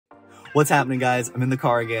What's happening, guys? I'm in the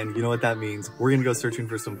car again. You know what that means. We're gonna go searching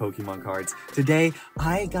for some Pokemon cards. Today,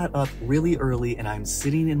 I got up really early and I'm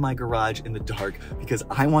sitting in my garage in the dark because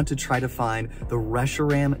I want to try to find the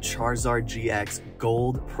Reshiram Charizard GX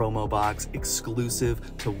Gold promo box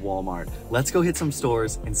exclusive to Walmart. Let's go hit some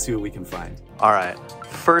stores and see what we can find. All right,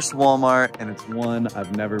 first Walmart, and it's one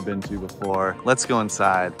I've never been to before. Let's go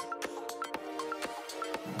inside.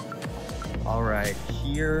 All right,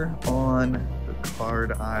 here on the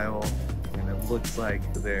card aisle, and it looks like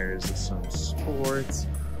there's some sports.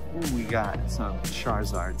 Ooh, we got some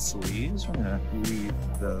Charizard sleeves. We're gonna leave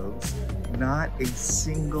those. Not a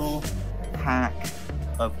single pack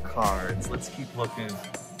of cards. Let's keep looking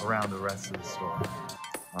around the rest of the store.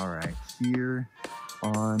 All right, here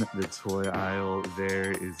on the toy aisle,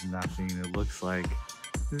 there is nothing. It looks like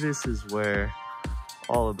this is where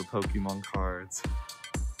all of the Pokemon cards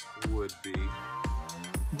would be,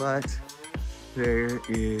 but there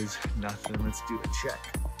is nothing. Let's do a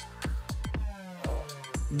check.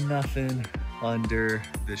 Nothing under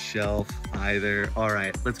the shelf either. All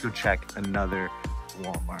right, let's go check another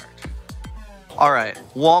Walmart. All right,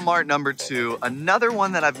 Walmart number 2, another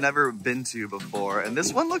one that I've never been to before, and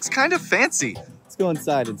this one looks kind of fancy. Let's go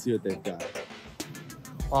inside and see what they've got.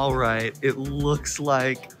 All right, it looks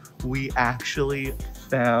like we actually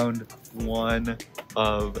found one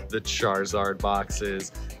of the Charizard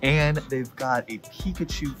boxes, and they've got a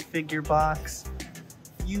Pikachu figure box,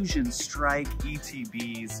 Fusion Strike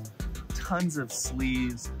ETBs, tons of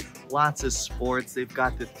sleeves, lots of sports. They've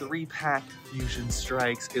got the 3-pack Fusion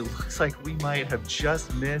Strikes. It looks like we might have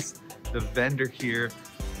just missed the vendor here.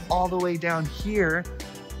 All the way down here,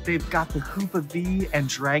 they've got the Hoopa V and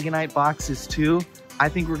Dragonite boxes too. I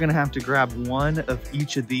think we're gonna have to grab one of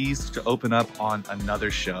each of these to open up on another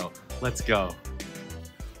show. Let's go.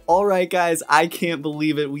 All right, guys, I can't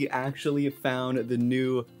believe it. We actually found the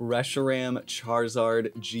new Reshiram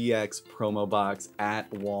Charizard GX promo box at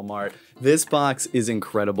Walmart. This box is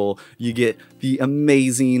incredible. You get the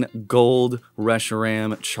amazing gold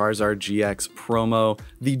Reshiram Charizard GX promo,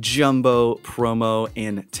 the jumbo promo,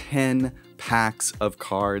 and 10 packs of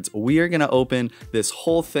cards. We are gonna open this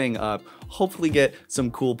whole thing up, hopefully get some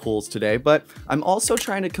cool pulls today, but I'm also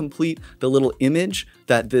trying to complete the little image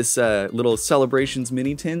that this little Celebrations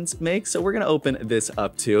mini tins make, so we're gonna open this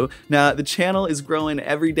up too. Now, the channel is growing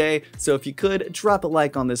every day, so if you could, drop a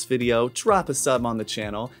like on this video, drop a sub on the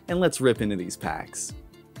channel, and let's rip into these packs.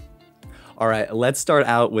 All right, let's start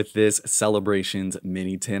out with this Celebrations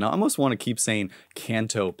mini tin. I almost want to keep saying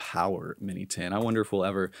Kanto Power mini tin. I wonder if we'll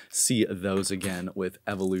ever see those again with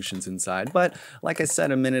evolutions inside. But like I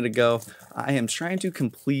said a minute ago, I am trying to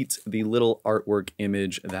complete the little artwork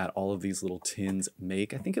image that all of these little tins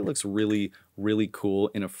make. I think it looks really, really cool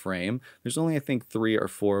in a frame. There's only, I think, 3 or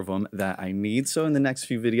 4 of them that I need. So in the next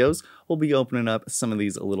few videos, we'll be opening up some of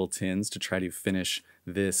these little tins to try to finish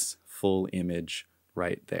this full image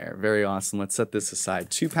right there. Very awesome. Let's set this aside.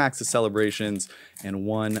 2 packs of Celebrations and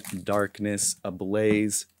 1 Darkness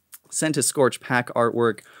Ablaze. Sent Scorch pack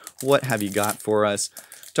artwork. What have you got for us?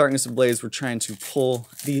 Darkness Ablaze, we're trying to pull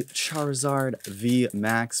the Charizard V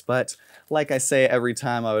Max, but like I say every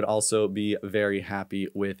time, I would also be very happy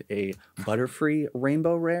with a Butterfree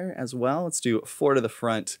Rainbow Rare as well. Let's do 4 to the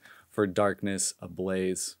front for Darkness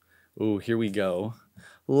Ablaze. Ooh, here we go.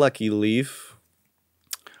 Lucky Leaf.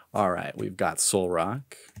 All right, we've got Solrock,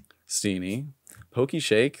 Steenie,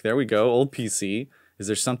 Pokeshake, there we go, old PC. Is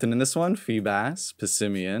there something in this one? Feebas,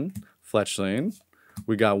 Passimian, Fletchling.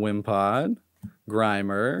 We got Wimpod,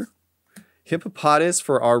 Grimer, Hippopotas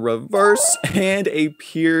for our reverse, and a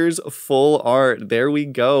Piers full art. There we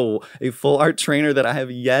go. A full art trainer that I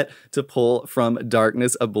have yet to pull from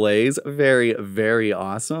Darkness Ablaze. Very, very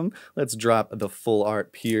awesome. Let's drop the full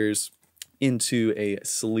art Piers into a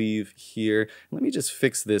sleeve here. Let me just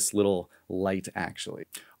fix this little light actually.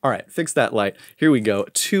 All right, fix that light. Here we go.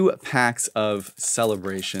 2 packs of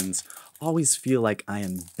Celebrations. Always feel like I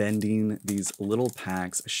am bending these little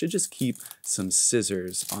packs. I should just keep some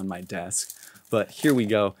scissors on my desk, but here we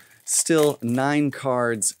go. Still 9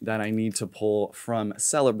 cards that I need to pull from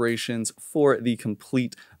Celebrations for the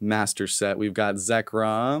complete master set. We've got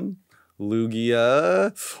Zekrom,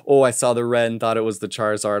 Lugia. Oh, I saw the red and thought it was the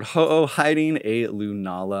Charizard. Ho-Oh hiding a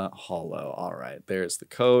Lunala Holo. All right, there's the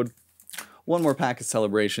code. 1 more pack of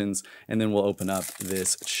Celebrations, and then we'll open up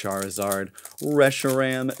this Charizard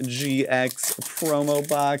Reshiram GX promo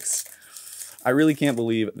box. I really can't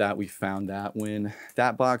believe that we found that. When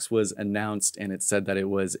that box was announced and it said that it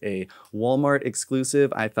was a Walmart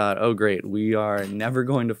exclusive, I thought, oh great, we are never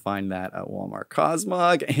going to find that at Walmart.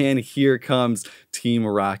 Cosmog, and here comes Team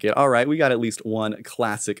Rocket. All right, we got at least one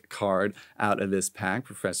classic card out of this pack.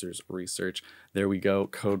 Professor's Research. There we go,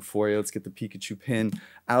 code for you. Let's get the Pikachu pin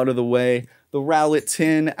out of the way. The Rowlet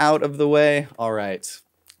tin out of the way. All right,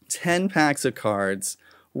 10 packs of cards.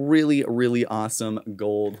 Really, really awesome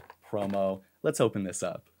gold promo. Let's open this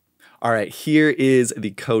up. All right, here is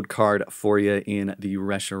the code card for you in the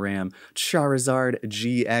Reshiram Charizard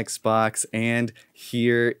GX box. And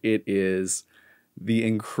here it is, the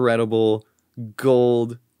incredible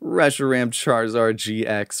gold Reshiram Charizard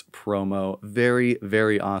GX promo. Very,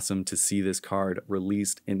 very awesome to see this card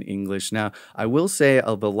released in English. Now, I will say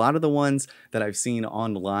of a lot of the ones that I've seen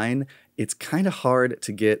online, it's kind of hard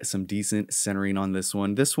to get some decent centering on this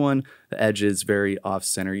one. This one, the edge is very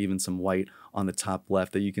off-center, even some white on the top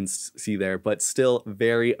left that you can see there, but still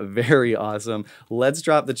very, very awesome. Let's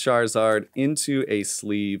drop the Charizard into a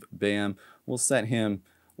sleeve. Bam. We'll set him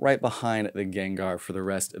right behind the Gengar for the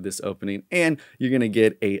rest of this opening, and you're going to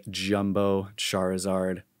get a Jumbo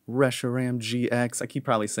Charizard Reshiram GX. I keep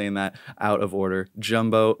probably saying that out of order.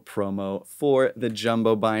 Jumbo promo for the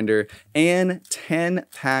Jumbo binder and 10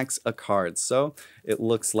 packs of cards. So it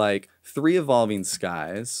looks like 3 Evolving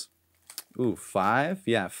Skies. Ooh, 5?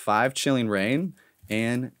 Yeah, 5 Chilling Rain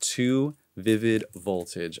and 2 Vivid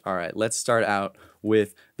Voltage. All right, let's start out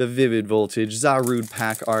with the Vivid Voltage Zarude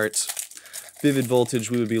pack art. Vivid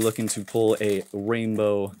Voltage, we would be looking to pull a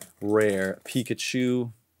Rainbow Rare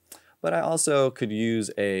Pikachu, but I also could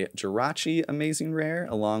use a Jirachi Amazing Rare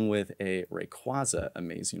along with a Rayquaza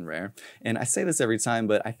Amazing Rare. And I say this every time,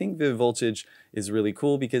 but I think Vivid Voltage is really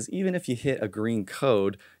cool because even if you hit a green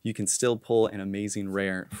code, you can still pull an Amazing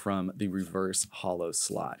Rare from the reverse holo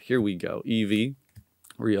slot. Here we go. Eevee,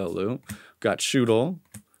 Riolu, got Shoodle,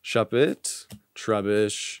 Shuppet,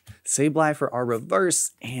 Trubbish, Sableye for our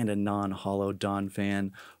reverse, and a non-holo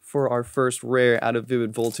Donphan for our first rare out of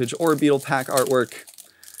Vivid Voltage or Beetle pack artwork.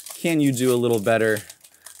 Can you do a little better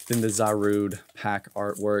than the Zarude pack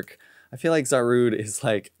artwork? I feel like Zarude is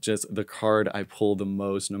like just the card I pull the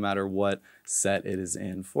most no matter what set it is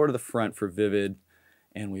in. 4 to the front for Vivid,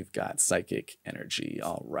 and we've got Psychic Energy.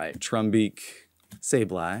 All right, Trumbeak,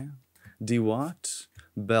 Sableye, Dewott,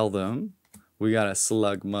 Beldum. We got a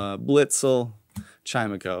Slugma, Blitzel,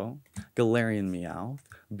 Chimecho, Galarian Meowth,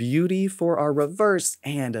 Beauty for our reverse,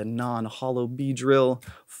 and a non-holo Beedrill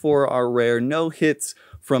for our rare. No hits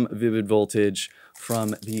from Vivid Voltage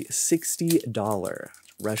from the $60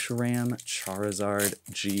 Reshiram Charizard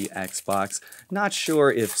GX box. Not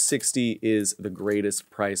sure if 60 is the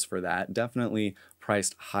greatest price for that. Definitely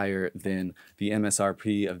priced higher than the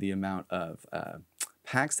MSRP of the amount of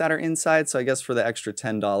packs that are inside. So I guess for the extra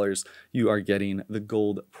 $10, you are getting the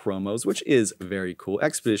gold promos, which is very cool.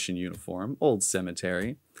 Expedition Uniform, Old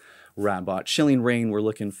Cemetery, Rabot, Chilling Rain. We're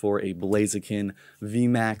looking for a Blaziken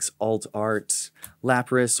VMAX Alt Art,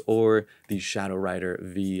 Lapras, or the Shadow Rider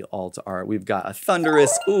V Alt Art. We've got a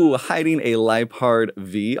Thundurus, ooh, hiding a Liepard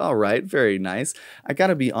V. All right, very nice. I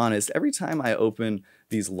gotta be honest, every time I open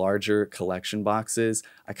these larger collection boxes,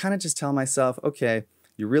 I kind of just tell myself, okay,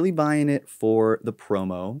 you're really buying it for the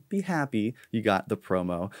promo. Be happy you got the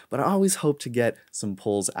promo, but I always hope to get some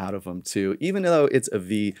pulls out of them too. Even though it's a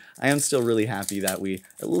V, I am still really happy that we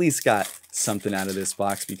at least got something out of this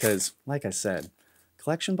box because, like I said,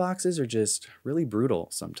 collection boxes are just really brutal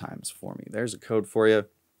sometimes for me. There's a code for you,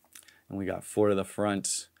 and we got 4 to the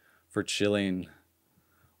front for Chilling,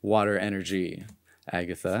 Water Energy,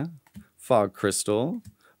 Agatha, Fog Crystal,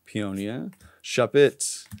 Peonia,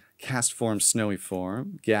 Shuppet, Cast Form, Snowy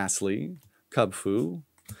Form, Ghastly, Cubfu,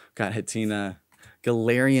 got Hatina,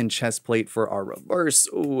 Galarian Chestplate for our reverse,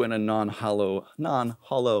 ooh, and a non-holo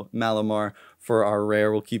Malamar for our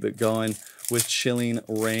rare. We'll keep it going with Chilling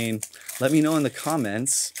Rain. Let me know in the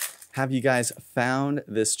comments, have you guys found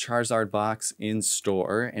this Charizard box in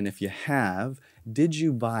store? And if you have, did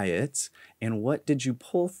you buy it? And what did you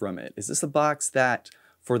pull from it? Is this a box that,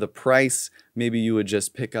 for the price, maybe you would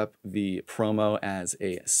just pick up the promo as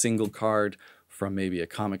a single card from maybe a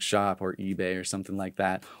comic shop or eBay or something like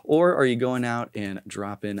that? Or are you going out and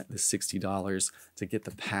dropping the $60 to get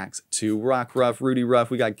the packs to Rockruff, Rudy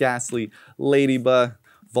Ruff? We got Ghastly, Ladybug,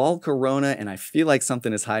 Volcarona, and I feel like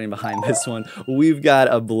something is hiding behind this one. We've got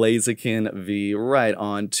a Blaziken V right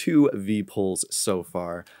on. 2 V pulls so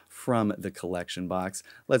far from the collection box.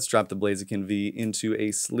 Let's drop the Blaziken V into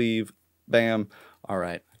a sleeve. Bam. All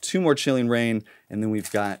right, 2 more Chilling Rain, and then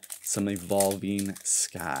we've got some Evolving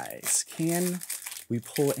Skies. Can we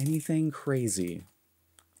pull anything crazy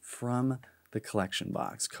from the collection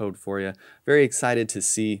box code for you. Very excited to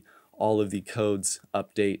see all of the codes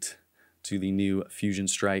update to the new Fusion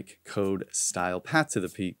Strike code style. Path to the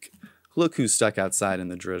Peak. Look Who's Stuck Outside in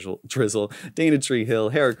the Drizzle. Dana Tree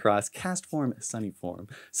Hill, Heracross, Cast Form, Sunny Form,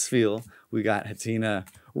 Spheal. We got Hatina,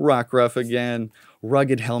 Rockruff again,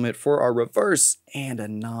 Rugged Helmet for our reverse, and a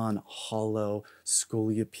non-hollow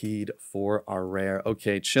Scolipede for our rare.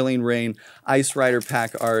 Okay, Chilling Rain, Ice Rider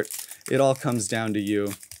pack art. It all comes down to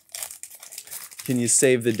you. Can you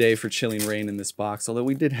save the day for Chilling Rain in this box? Although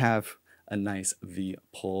we did have a nice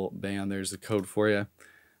V-pull band. There's the code for you.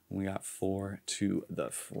 We got 4 to the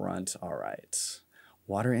front. All right.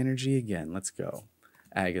 Water Energy again. Let's go.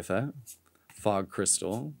 Agatha, Fog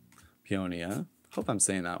Crystal, Peonia. Hope I'm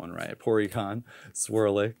saying that one right. Porygon,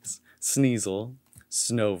 Swirlix, Sneasel,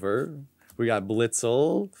 Snover. We got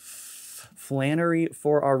Blitzel, Flannery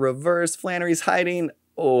for our reverse. Flannery's hiding.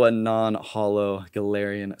 Oh, a non-hollow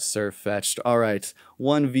Galarian Surfetched. All right,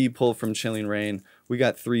 1 V-pull from Chilling Rain. We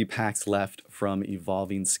got 3 packs left from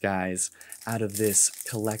Evolving Skies out of this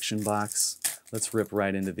collection box. Let's rip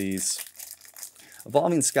right into these.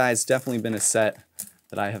 Evolving Skies definitely been a set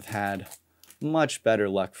that I have had much better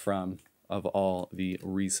luck from of all the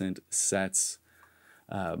recent sets.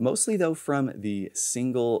 Mostly though from the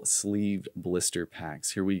single-sleeved blister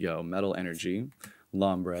packs. Here we go. Metal Energy,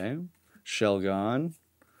 Lombre, Shelgon,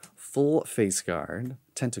 Full Face Guard,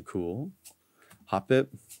 Tentacool, Hoppip,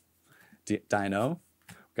 Dino,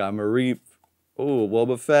 got Mareep, oh,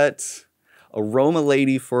 Wobbuffet, Aroma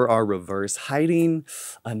Lady for our reverse, hiding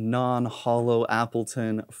a non-hollow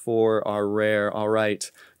Appleton for our rare. All right,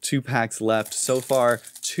 2 packs left. So far,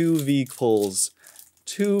 2 V pulls,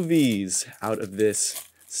 2 Vs out of this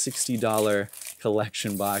 $60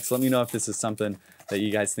 collection box. Let me know if this is something that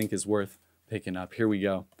you guys think is worth picking up. Here we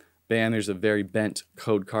go. Bam, there's a very bent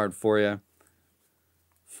code card for you.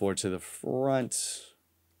 4 to the front.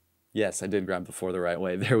 Yes, I did grab the 4 the right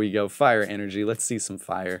way. There we go. Fire Energy. Let's see some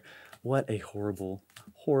fire. What a horrible,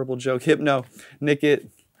 horrible joke. Hypno,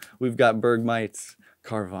 Nickit. We've got Bergmite,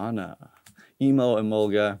 Carvana, Emo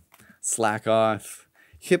Emolga, Slackoth,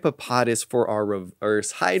 Hippopotas for our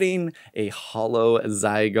reverse, hiding a hollow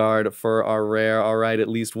Zygarde for our rare. All right, at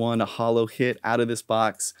least 1 hollow hit out of this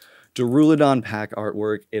box. Duraludon pack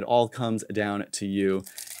artwork. It all comes down to you.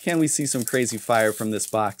 Can we see some crazy fire from this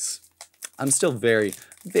box? I'm still very,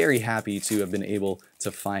 very happy to have been able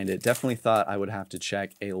to find it. Definitely thought I would have to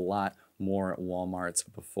check a lot more Walmarts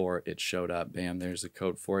before it showed up. Bam, there's a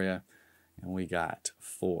code for you. And we got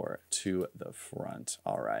 4 to the front.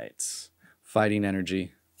 All right. Fighting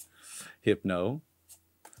Energy, Hypno,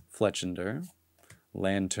 Fletchinder,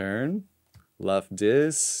 Lantern,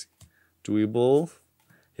 Luffdisc, Dweeble,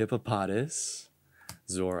 Hippopotas,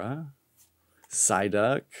 Zora,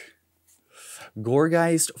 Psyduck,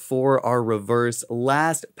 Gourgeist for our reverse.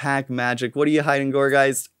 Last pack magic. What are you hiding,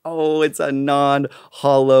 Gourgeist? Oh, it's a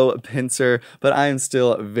non-hollow pincer, but I am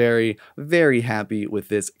still very, very happy with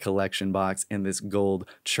this collection box and this gold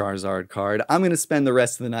Charizard card. I'm going to spend the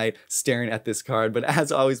rest of the night staring at this card, but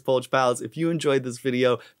as always, Pulch Pals, if you enjoyed this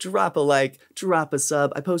video, drop a like, drop a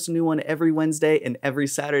sub. I post a new one every Wednesday and every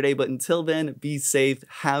Saturday, but until then, be safe,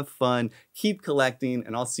 have fun, keep collecting,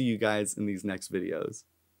 and I'll see you guys in these next videos.